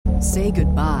Say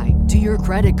goodbye to your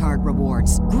credit card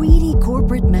rewards. Greedy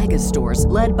corporate mega stores,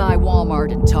 led by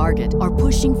Walmart and Target, are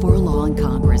pushing for a law in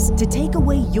Congress to take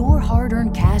away your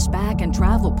hard-earned cash back and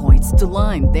travel points to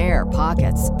line their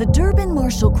pockets. The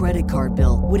Durbin-Marshall credit card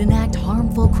bill would enact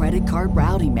harmful credit card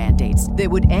routing mandates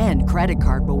that would end credit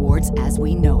card rewards as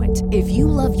we know it. If you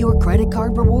love your credit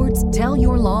card rewards, tell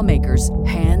your lawmakers,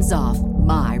 hands off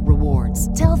my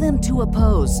rewards. Tell them to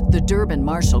oppose the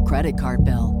Durbin-Marshall credit card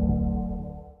bill.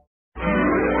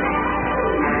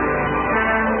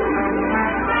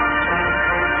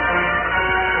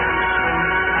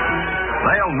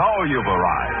 They'll know you've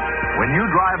arrived when you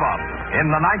drive up in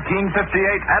the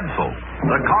 1958 Edsel,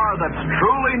 the car that's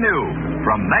truly new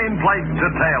from nameplate to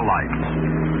tail lights.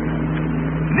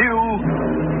 New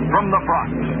from the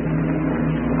front.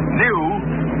 New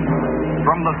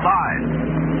from the side.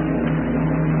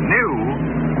 New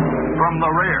from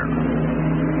the rear.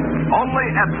 Only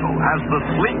Edsel has the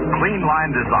sleek, clean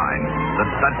line design that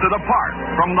sets it apart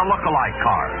from the look-alike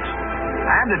cars.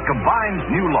 And it combines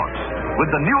new looks with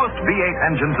the newest V8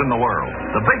 engines in the world,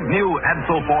 the big new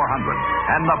Edsel 400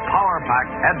 and the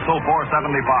power-packed Edsel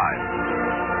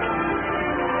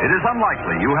 475. It is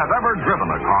unlikely you have ever driven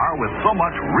a car with so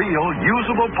much real,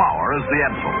 usable power as the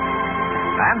Edsel.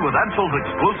 And with Edsel's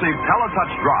exclusive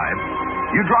Teletouch Drive,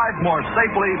 you drive more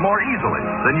safely, more easily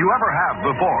than you ever have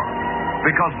before,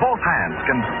 because both hands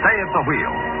can stay at the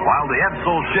wheel while the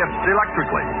Edsel shifts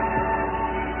electrically.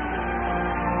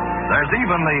 There's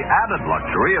even the added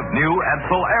luxury of new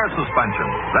Edsel air suspension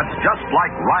that's just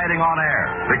like riding on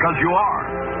air, because you are.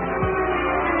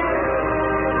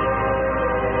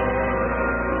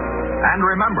 And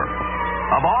remember,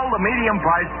 of all the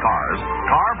medium-priced cars,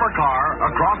 car for car,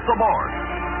 across the board,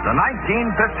 the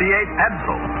 1958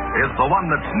 Edsel is the one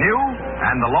that's new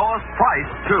and the lowest price,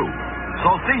 too.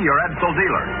 So see your Edsel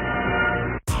dealer.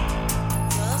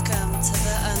 Welcome to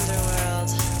the underworld.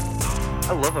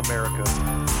 I love America.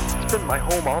 It's been my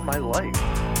home all my life.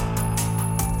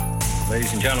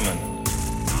 Ladies and gentlemen,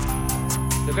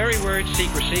 the very word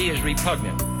secrecy is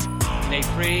repugnant in a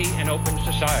free and open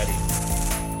society.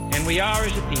 And we are,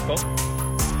 as a people,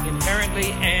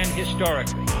 inherently and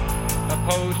historically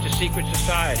opposed to secret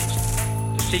societies,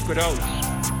 to secret oaths,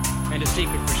 and to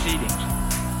secret proceedings.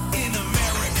 In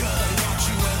America, they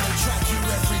watch you and they track your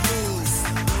every move.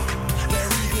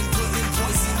 They're even putting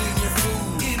poison in your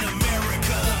food. In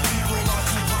America, the people are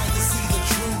too blind to see the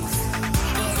truth.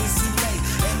 But it's too late,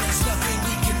 and there's nothing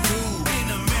we can do.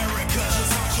 In America,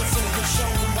 just watch your favorite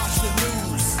show and watch the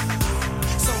news,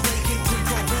 so they can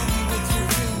pre-program you with your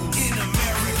views. In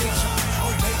America,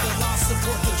 obey the law,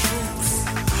 support the troops,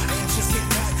 and just get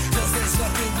back, cause there's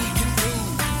nothing we can do.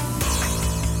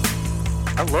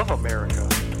 I love America.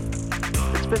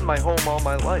 It's been my home all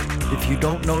my life. If you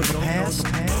don't know the past,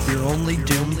 you're only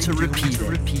doomed to repeat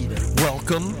it.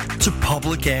 Welcome to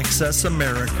Public Access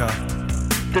America.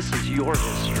 This is your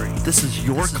history. This is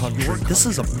your country. This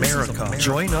is America.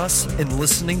 Join us in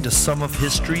listening to some of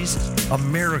history's,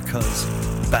 America's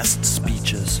best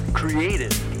speeches.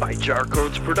 Created by Jar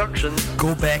Codes Productions.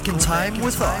 Go back in time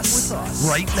with us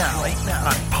right now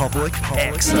on Public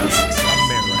Access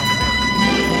America.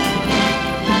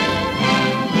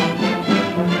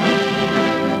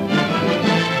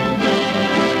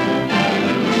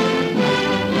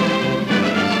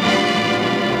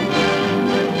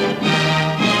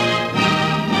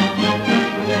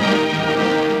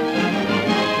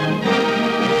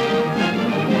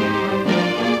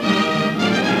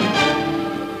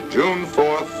 June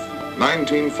 4th,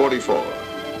 1944.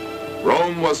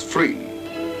 Rome was free,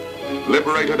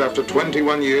 liberated after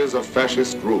 21 years of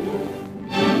fascist rule.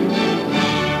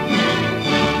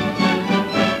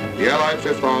 The Allied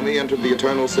Fifth Army entered the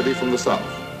Eternal City from the south,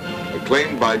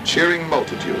 acclaimed by cheering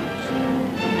multitudes.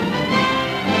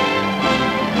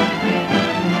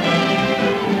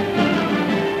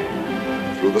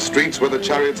 Through the streets where the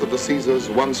chariots of the Caesars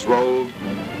once rolled,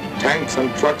 tanks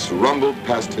and trucks rumbled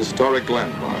past historic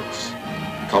landmarks.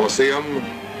 Colosseum,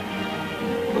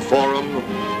 the Forum,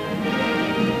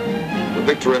 the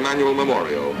Victor Emmanuel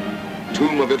Memorial,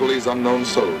 tomb of Italy's unknown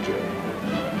soldier.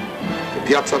 The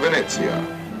Piazza Venezia,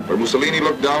 where Mussolini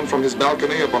looked down from his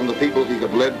balcony upon the people he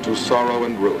had led to sorrow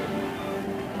and ruin.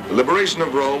 The liberation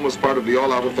of Rome was part of the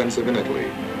all-out offensive in Italy,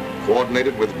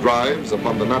 coordinated with drives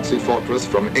upon the Nazi fortress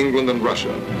from England and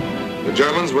Russia. The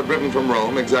Germans were driven from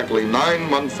Rome exactly 9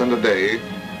 months and a day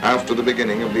after the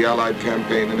beginning of the Allied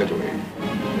campaign in Italy.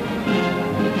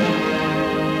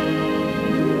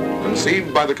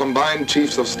 Conceived by the combined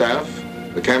chiefs of staff,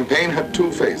 the campaign had 2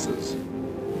 phases.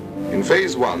 In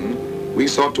phase 1, we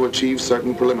sought to achieve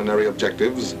certain preliminary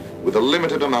objectives with a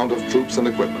limited amount of troops and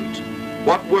equipment.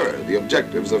 What were the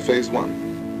objectives of Phase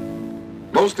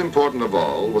 1? Most important of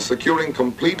all was securing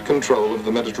complete control of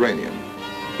the Mediterranean.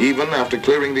 Even after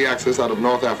clearing the Axis out of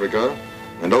North Africa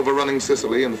and overrunning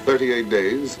Sicily in 38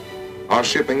 days, our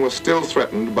shipping was still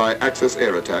threatened by Axis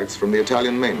air attacks from the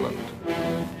Italian mainland.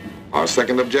 Our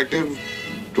second objective,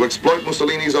 to exploit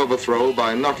Mussolini's overthrow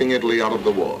by knocking Italy out of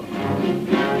the war.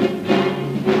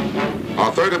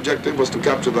 Our third objective was to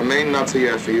capture the main Nazi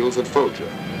airfields at Foggia.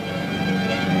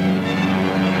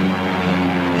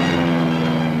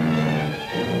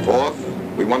 Fourth,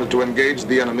 we wanted to engage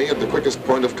the enemy at the quickest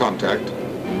point of contact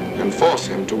and force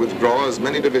him to withdraw as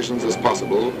many divisions as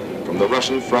possible from the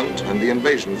Russian front and the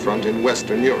invasion front in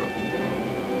Western Europe.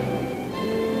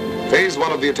 Phase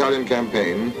 1 of the Italian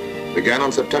campaign began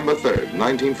on September 3rd,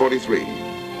 1943,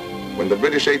 when the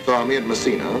British 8th Army at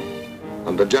Messina,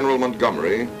 under General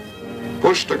Montgomery,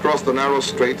 pushed across the narrow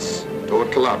straits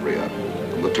toward Calabria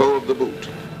on the toe of the boot.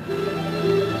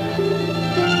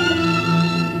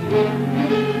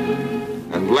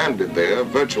 And landed there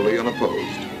virtually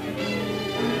unopposed.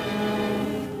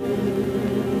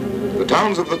 The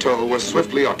towns of the toe were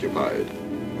swiftly occupied,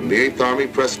 and the 8th Army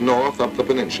pressed north up the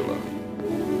peninsula.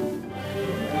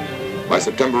 By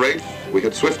September 8th, we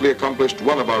had swiftly accomplished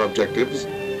one of our objectives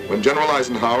when General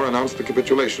Eisenhower announced the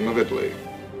capitulation of Italy.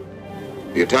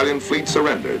 The Italian fleet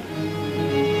surrendered,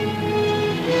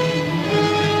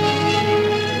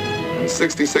 and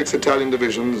 66 Italian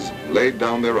divisions laid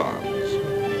down their arms.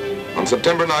 On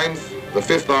September 9th, the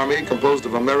 5th Army, composed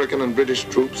of American and British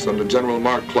troops under General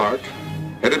Mark Clark,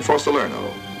 headed for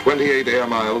Salerno, 28 air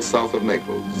miles south of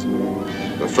Naples,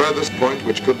 the furthest point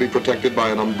which could be protected by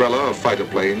an umbrella of fighter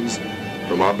planes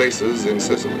from our bases in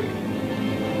Sicily.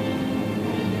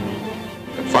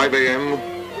 At 5 a.m.,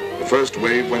 the first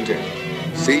wave went in.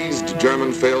 Seized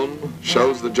German film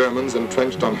shows the Germans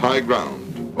entrenched on high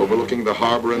ground, overlooking the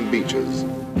harbor and beaches.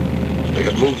 They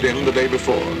had moved in the day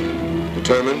before,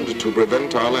 determined to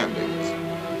prevent our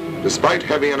landings. Despite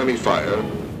heavy enemy fire,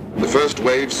 the first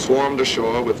wave swarmed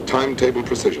ashore with timetable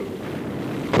precision.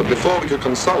 But before we could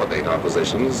consolidate our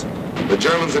positions, the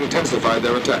Germans intensified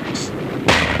their attacks.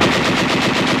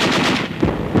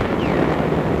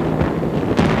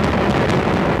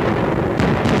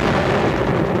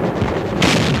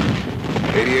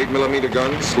 88mm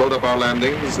guns slowed up our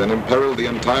landings and imperiled the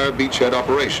entire beachhead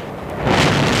operation.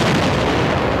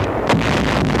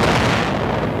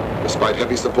 Despite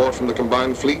heavy support from the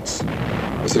combined fleets,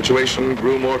 the situation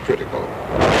grew more critical.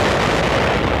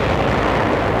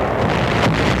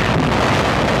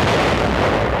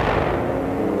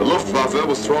 The Luftwaffe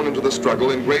was thrown into the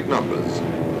struggle in great numbers,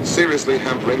 seriously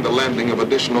hampering the landing of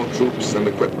additional troops and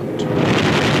equipment.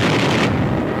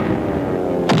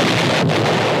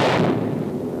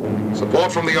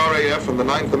 Support from the RAF and the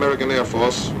 9th American Air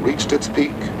Force reached its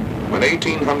peak when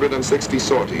 1,860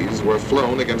 sorties were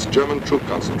flown against German troop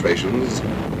concentrations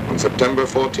on September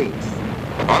 14th.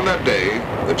 On that day,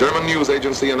 the German news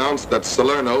agency announced that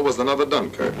Salerno was another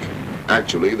Dunkirk.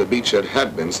 Actually, the beachhead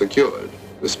had been secured,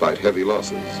 despite heavy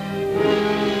losses.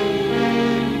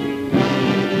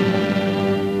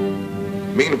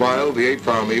 Meanwhile, the 8th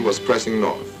Army was pressing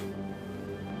north.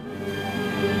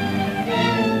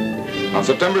 On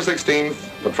September 16th,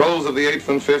 patrols of the 8th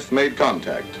and 5th made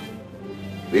contact.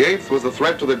 The 8th was a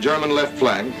threat to the German left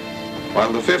flank,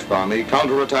 while the 5th Army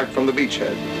counterattacked from the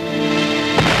beachhead.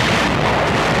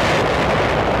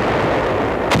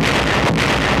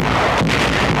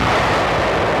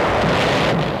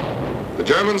 The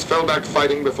Germans fell back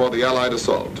fighting before the Allied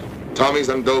assault. Tommies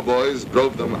and doughboys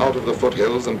drove them out of the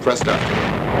foothills and pressed after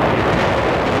them.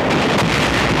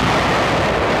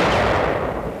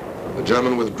 The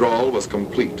German withdrawal was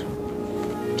complete.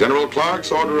 General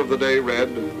Clark's order of the day read,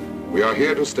 "We are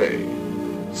here to stay.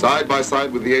 Side by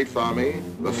side with the 8th Army,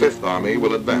 the 5th Army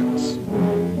will advance."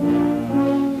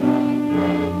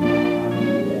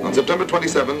 On September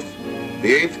 27th,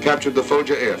 the 8th captured the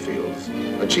Foggia airfields,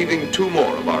 achieving two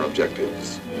more of our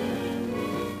objectives.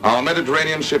 Our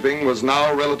Mediterranean shipping was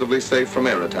now relatively safe from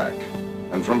air attack,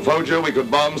 and from Foggia we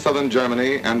could bomb southern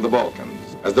Germany and the Balkans.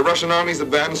 As the Russian armies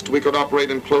advanced, we could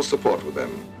operate in close support with them,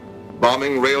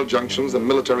 bombing rail junctions and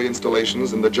military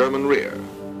installations in the German rear.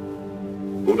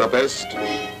 Budapest,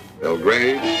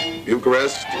 Belgrade,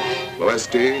 Bucharest,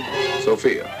 Ploesti,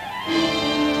 Sofia.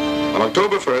 On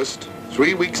October 1st,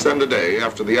 3 weeks and a day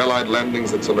after the Allied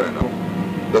landings at Salerno,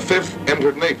 the 5th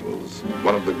entered Naples,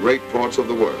 one of the great ports of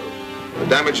the world. The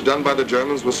damage done by the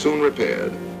Germans was soon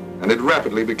repaired, and it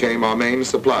rapidly became our main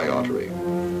supply artery.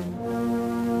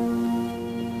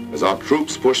 As our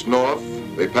troops pushed north,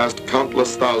 they passed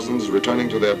countless thousands returning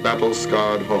to their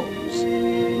battle-scarred homes.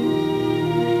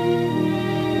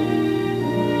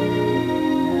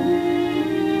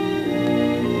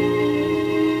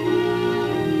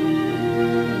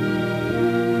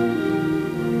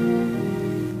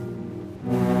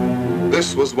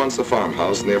 was once a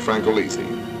farmhouse near Francolisi.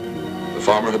 The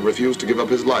farmer had refused to give up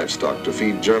his livestock to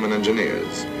feed German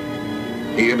engineers.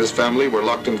 He and his family were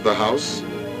locked into the house,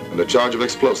 and a charge of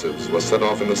explosives was set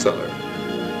off in the cellar.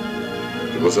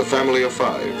 It was a family of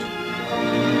 5.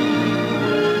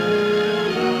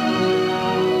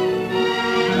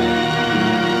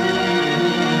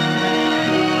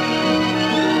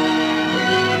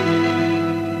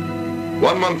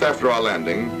 One month after our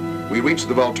landing, we reached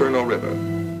the Volturno River.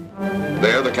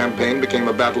 There, the campaign became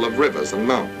a battle of rivers and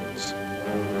mountains,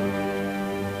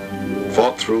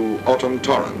 fought through autumn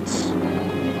torrents,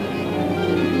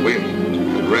 wind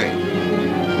and rain.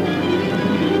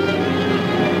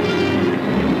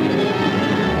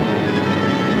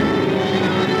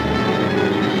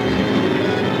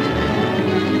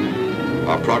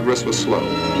 Our progress was slow.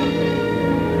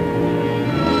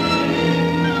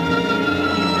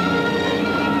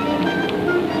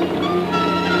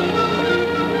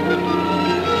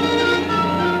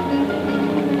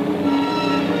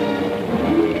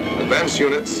 Advance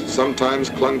units sometimes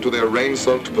clung to their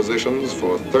rain-soaked positions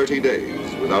for 30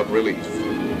 days without relief.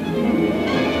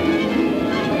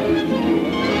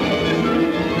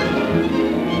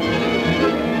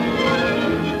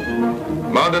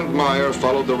 Mud and mire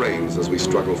followed the rains as we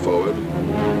struggled forward.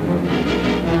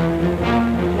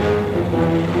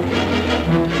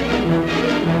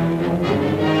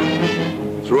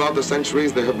 Throughout the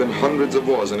centuries, there have been hundreds of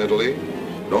wars in Italy,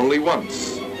 but only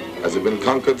once has it been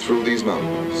conquered through these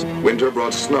mountains. Winter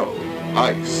brought snow,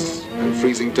 ice, and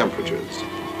freezing temperatures.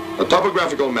 A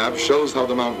topographical map shows how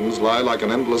the mountains lie like an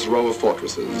endless row of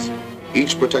fortresses,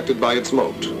 each protected by its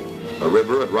moat, a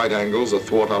river at right angles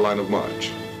athwart our line of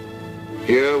march.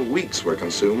 Here, weeks were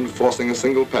consumed forcing a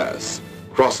single pass,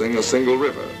 crossing a single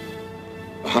river.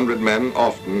 100 men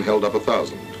often held up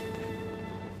 1,000.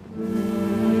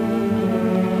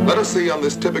 Let us see on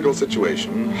this typical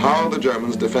situation how the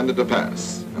Germans defended a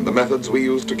pass and the methods we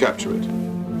used to capture it.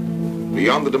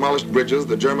 Beyond the demolished bridges,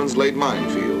 the Germans laid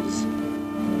minefields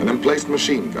and emplaced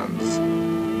machine guns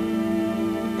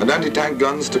and anti-tank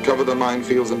guns to cover the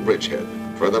minefields and bridgehead.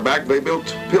 Further back, they built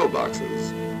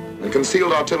pillboxes and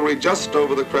concealed artillery just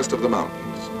over the crest of the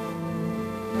mountains.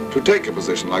 To take a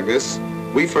position like this,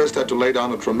 we first had to lay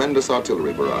down a tremendous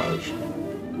artillery barrage.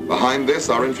 Behind this,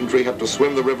 our infantry had to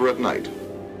swim the river at night,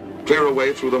 clear a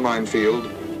way through the minefield,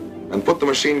 and put the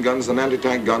machine guns and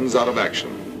anti-tank guns out of action.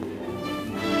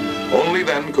 Only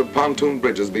then could pontoon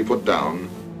bridges be put down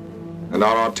and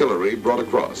our artillery brought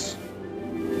across.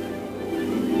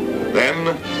 Then,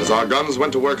 as our guns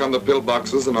went to work on the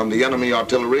pillboxes and on the enemy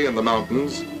artillery in the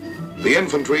mountains, the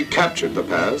infantry captured the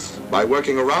pass by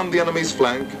working around the enemy's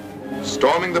flank,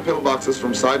 storming the pillboxes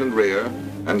from side and rear,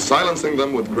 and silencing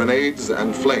them with grenades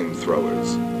and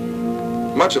flamethrowers.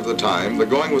 Much of the time, the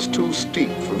going was too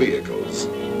steep for vehicles,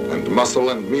 and muscle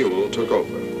and mule took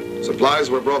over. Supplies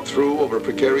were brought through over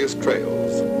precarious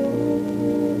trails.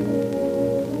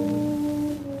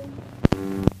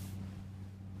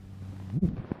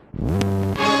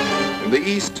 In the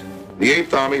east, the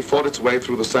 8th Army fought its way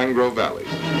through the Sangro Valley.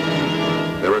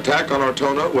 Their attack on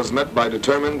Ortona was met by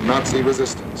determined Nazi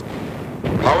resistance.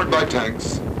 Powered by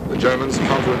tanks, the Germans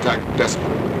counterattacked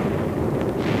desperately.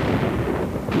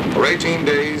 For 18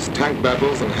 days, tank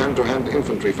battles and hand-to-hand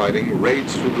infantry fighting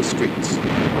raged through the streets.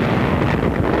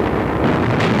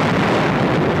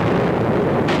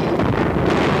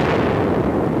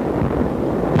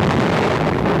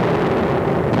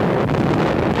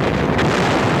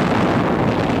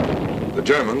 The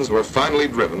Germans were finally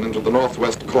driven into the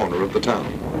northwest corner of the town.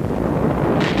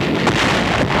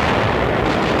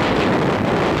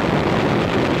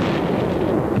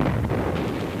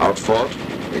 Outfought,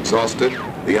 exhausted,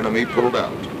 the enemy pulled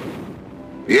out.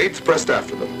 The 8th pressed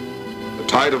after them. The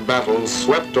tide of battle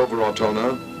swept over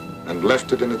Ortona and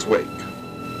left it in its wake.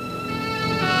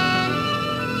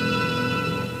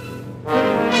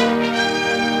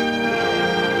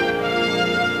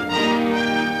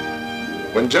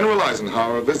 When General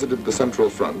Eisenhower visited the Central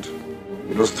Front,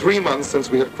 it was 3 months since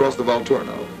we had crossed the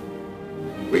Volturno.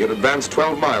 We had advanced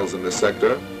 12 miles in this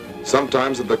sector,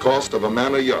 sometimes at the cost of a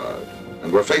man a yard,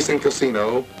 and were facing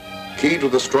Cassino, key to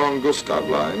the strong Gustav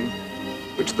line,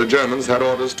 which the Germans had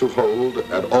orders to hold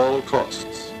at all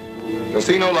costs.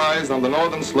 Cassino lies on the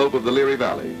northern slope of the Liri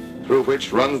Valley, through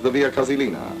which runs the Via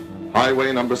Casilina,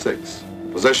 highway number 6.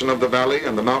 Possession of the valley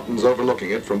and the mountains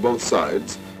overlooking it from both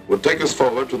sides would take us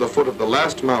forward to the foot of the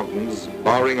last mountains,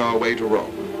 barring our way to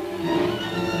Rome.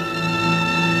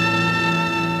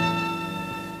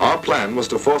 Our plan was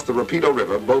to force the Rapido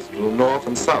River both to the north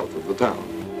and south of the town.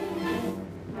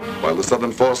 While the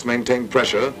southern force maintained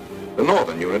pressure, the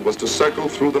northern unit was to circle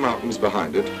through the mountains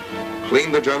behind it,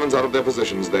 cleaned the Germans out of their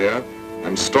positions there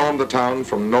and stormed the town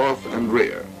from north and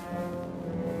rear.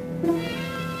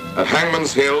 At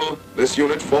Hangman's Hill, this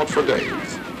unit fought for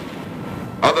days.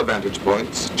 Other vantage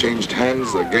points changed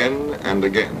hands again and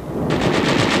again.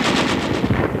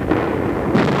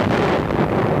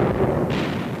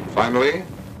 Finally,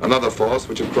 another force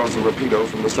which had crossed the Rapido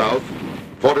from the south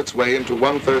fought its way into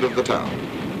one-third of the town.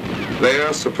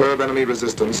 There, superb enemy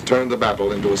resistance turned the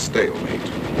battle into a stalemate.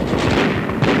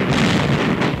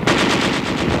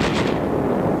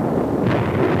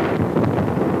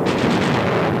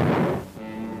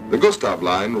 The Gustav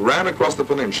Line ran across the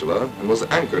peninsula and was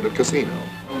anchored at Cassino.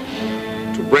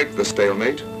 To break the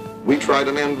stalemate, we tried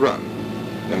an end run,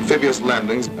 amphibious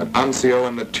landings at Anzio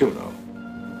and Nettuno.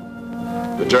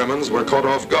 The Germans were caught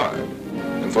off guard,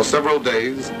 and for several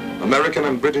days, American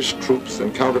and British troops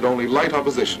encountered only light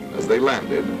opposition as they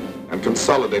landed and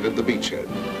consolidated the beachhead.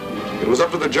 It was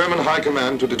up to the German High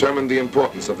Command to determine the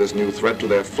importance of this new threat to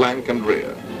their flank and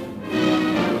rear.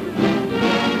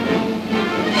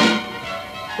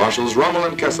 Marshals Rommel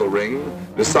and Kesselring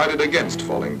decided against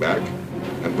falling back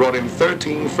and brought in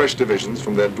 13 fresh divisions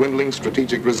from their dwindling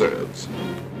strategic reserves.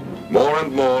 More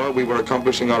and more, we were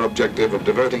accomplishing our objective of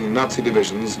diverting Nazi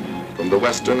divisions from the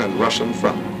Western and Russian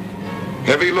front.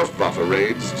 Heavy Luftwaffe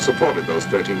raids supported those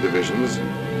 13 divisions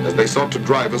as they sought to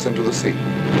drive us into the sea.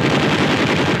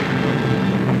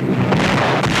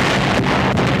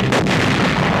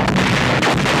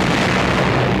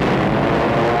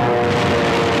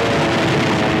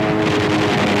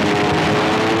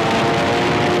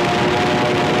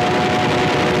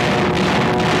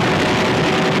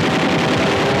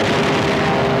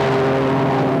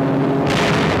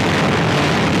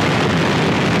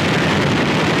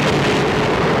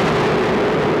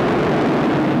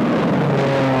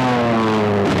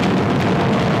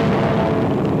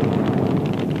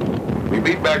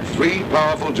 Three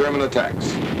powerful German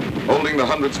attacks, holding the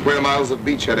 100 square miles of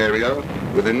beachhead area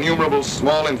with innumerable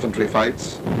small infantry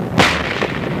fights,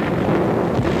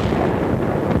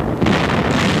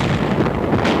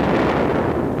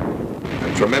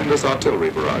 and tremendous artillery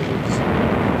barrages.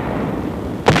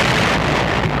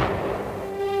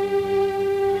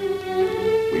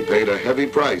 We paid a heavy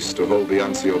price to hold the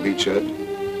Anzio beachhead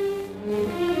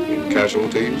in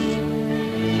casualties,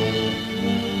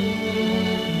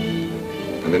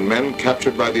 and in men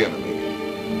captured by the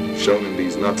enemy, shown in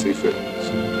these Nazi films.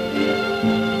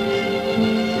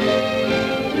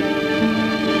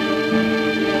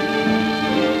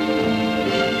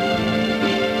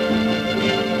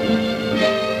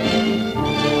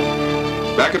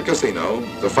 Back at Cassino,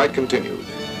 the fight continued.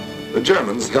 The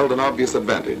Germans held an obvious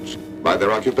advantage by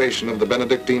their occupation of the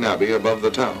Benedictine Abbey above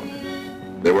the town.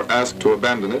 They were asked to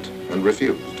abandon it and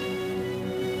refused.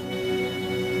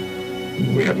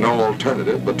 We had no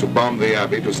alternative but to bomb the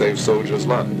Abbey to save soldiers'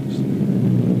 lives.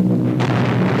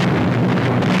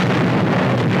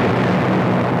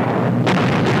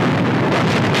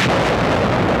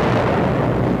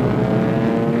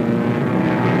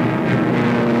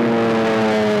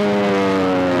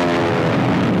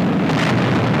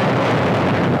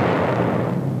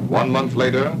 One month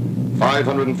later,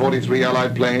 543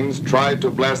 Allied planes tried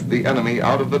to blast the enemy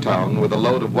out of the town with a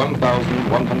load of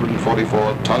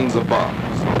 1,144 tons of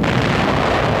bombs.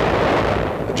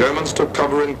 The Germans took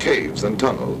cover in caves and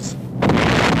tunnels.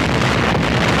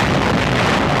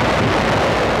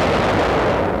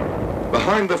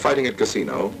 Behind the fighting at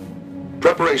Cassino,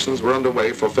 preparations were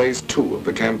underway for Phase 2 of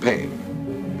the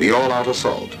campaign, the all-out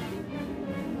assault.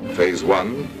 Phase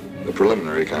 1, the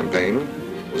preliminary campaign,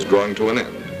 was drawing to an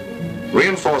end.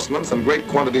 Reinforcements and great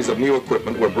quantities of new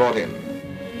equipment were brought in.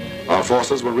 Our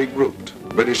forces were regrouped,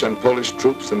 British and Polish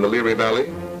troops in the Liri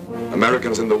Valley,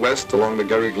 Americans in the west along the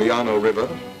Garigliano River,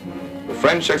 the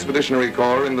French Expeditionary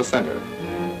Corps in the center.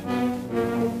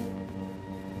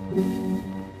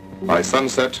 By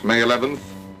sunset, May 11th,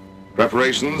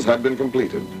 preparations had been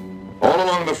completed. All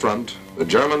along the front, the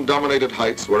German-dominated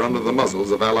heights were under the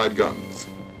muzzles of Allied guns.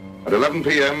 At 11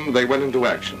 p.m., they went into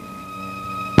action.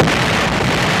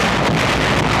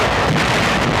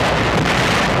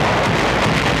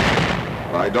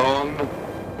 By dawn,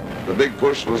 the big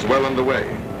push was well underway.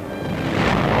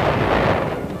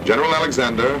 General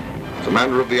Alexander,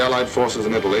 commander of the Allied forces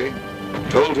in Italy,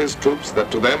 told his troops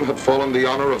that to them had fallen the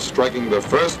honor of striking the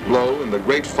first blow in the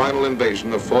great final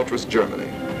invasion of Fortress Germany.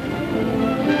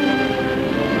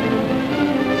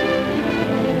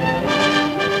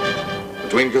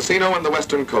 Between Cassino and the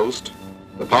western coast,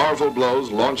 the powerful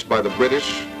blows launched by the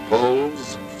British,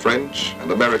 Poles, French,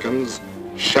 and Americans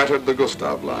shattered the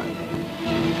Gustav Line.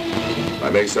 By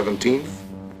May 17th,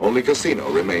 only Cassino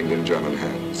remained in German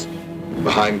hands.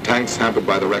 Behind tanks hampered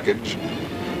by the wreckage,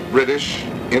 British,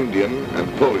 Indian,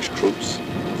 and Polish troops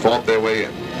fought their way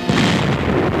in.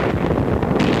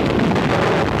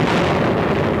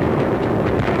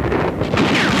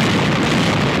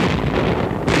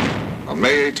 On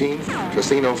May 18th,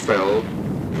 Cassino fell,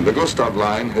 and the Gustav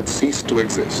Line had ceased to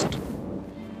exist.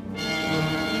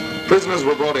 Prisoners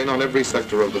were brought in on every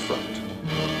sector of the front.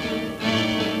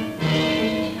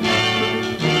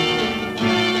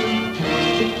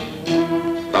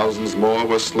 Thousands more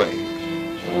were slain.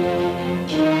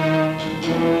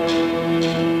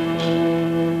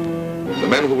 The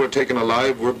men who were taken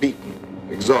alive were beaten,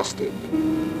 exhausted,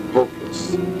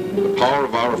 hopeless. The power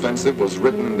of our offensive was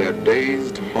written in their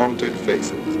dazed, haunted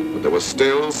faces. But there were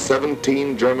still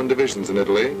 17 German divisions in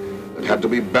Italy that had to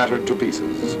be battered to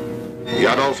pieces.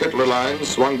 The Adolf Hitler line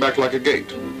swung back like a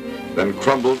gate, then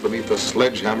crumbled beneath the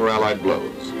sledgehammer Allied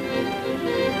blows.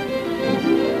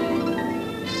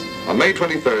 On May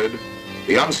 23rd,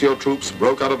 the Anzio troops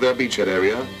broke out of their beachhead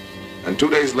area, and 2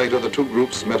 days later the two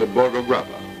groups met at Borgo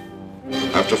Grappa.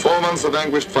 After 4 months of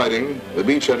anguished fighting, the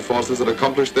beachhead forces had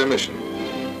accomplished their mission,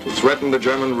 to threaten the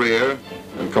German rear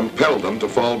and compel them to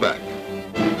fall back.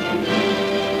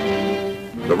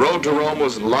 The road to Rome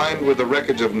was lined with the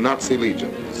wreckage of Nazi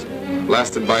legions,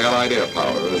 blasted by Allied air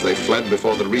power as they fled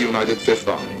before the reunited Fifth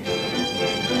Army.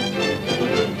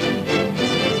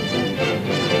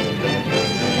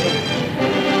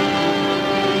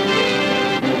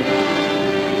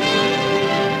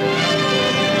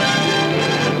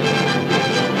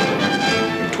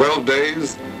 In 12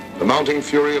 days, the mounting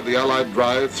fury of the Allied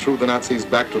drive threw the Nazis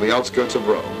back to the outskirts of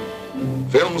Rome.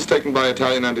 Films taken by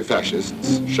Italian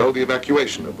anti-fascists show the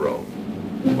evacuation of Rome,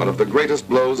 one of the greatest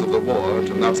blows of the war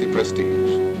to Nazi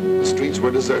prestige. The streets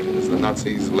were deserted as the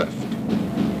Nazis left.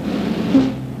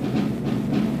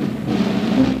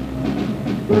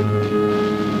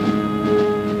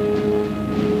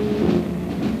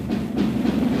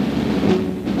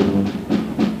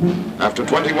 After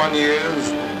 21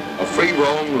 years, a free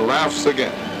Rome laughs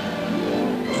again.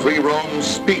 A free Rome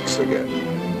speaks again.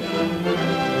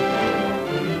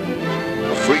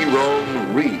 A free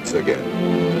Rome reads again.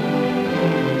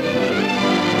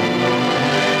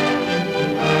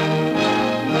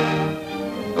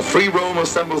 A free Rome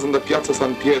assembles in the Piazza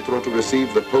San Pietro to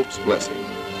receive the Pope's blessing.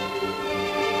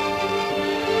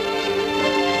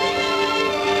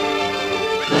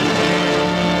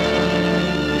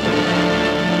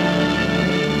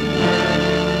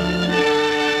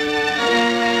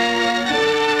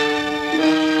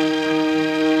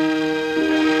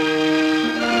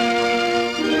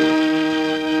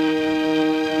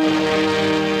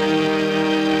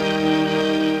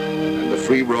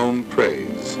 Free Rome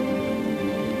prays,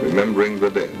 remembering the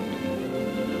dead.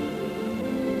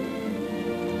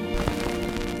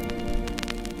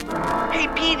 Hey,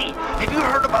 Petey, have you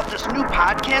heard about this new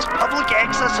podcast, Public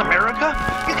Access America?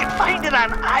 You can find it on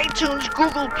iTunes,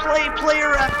 Google Play,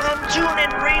 Player FM,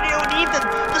 TuneIn Radio, and even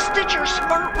the Stitcher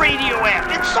Smart Radio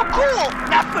app. It's so cool!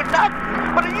 Not for nothing.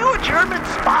 But are you a German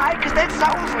spy? Because that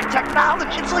sounds like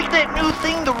technology. It's like that new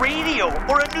thing, the radio,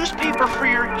 or a newspaper for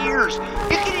your ears.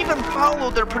 You can even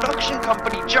follow their production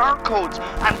company, Jar Codes,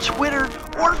 on Twitter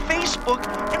or Facebook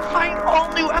and find all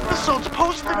new episodes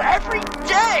posted every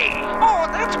day. Oh,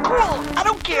 that's cool. I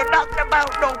don't care nothing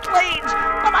about no planes,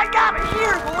 but I gotta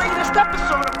hear the latest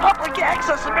episode of Public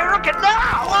Access America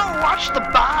now. Oh, watch the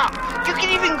bomb. You can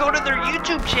even go to their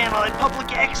YouTube channel at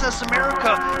Public Access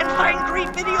America and find great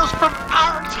videos from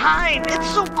our time. It's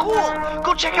so cool.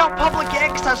 Go check out Public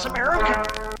Access America.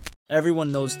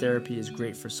 Everyone knows therapy is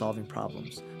great for solving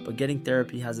problems, but getting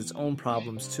therapy has its own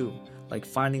problems too, like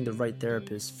finding the right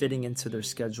therapist, fitting into their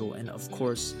schedule, and of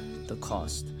course, the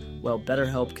cost. Well,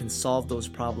 BetterHelp can solve those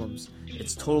problems.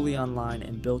 It's totally online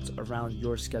and built around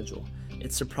your schedule.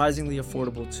 It's surprisingly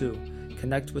affordable too.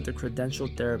 Connect with a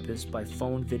credentialed therapist by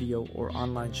phone, video, or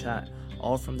online chat,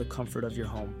 all from the comfort of your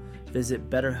home. Visit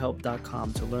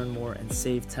BetterHelp.com to learn more and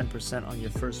save 10% on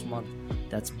your first month.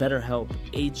 That's BetterHelp,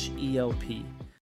 H-E-L-P.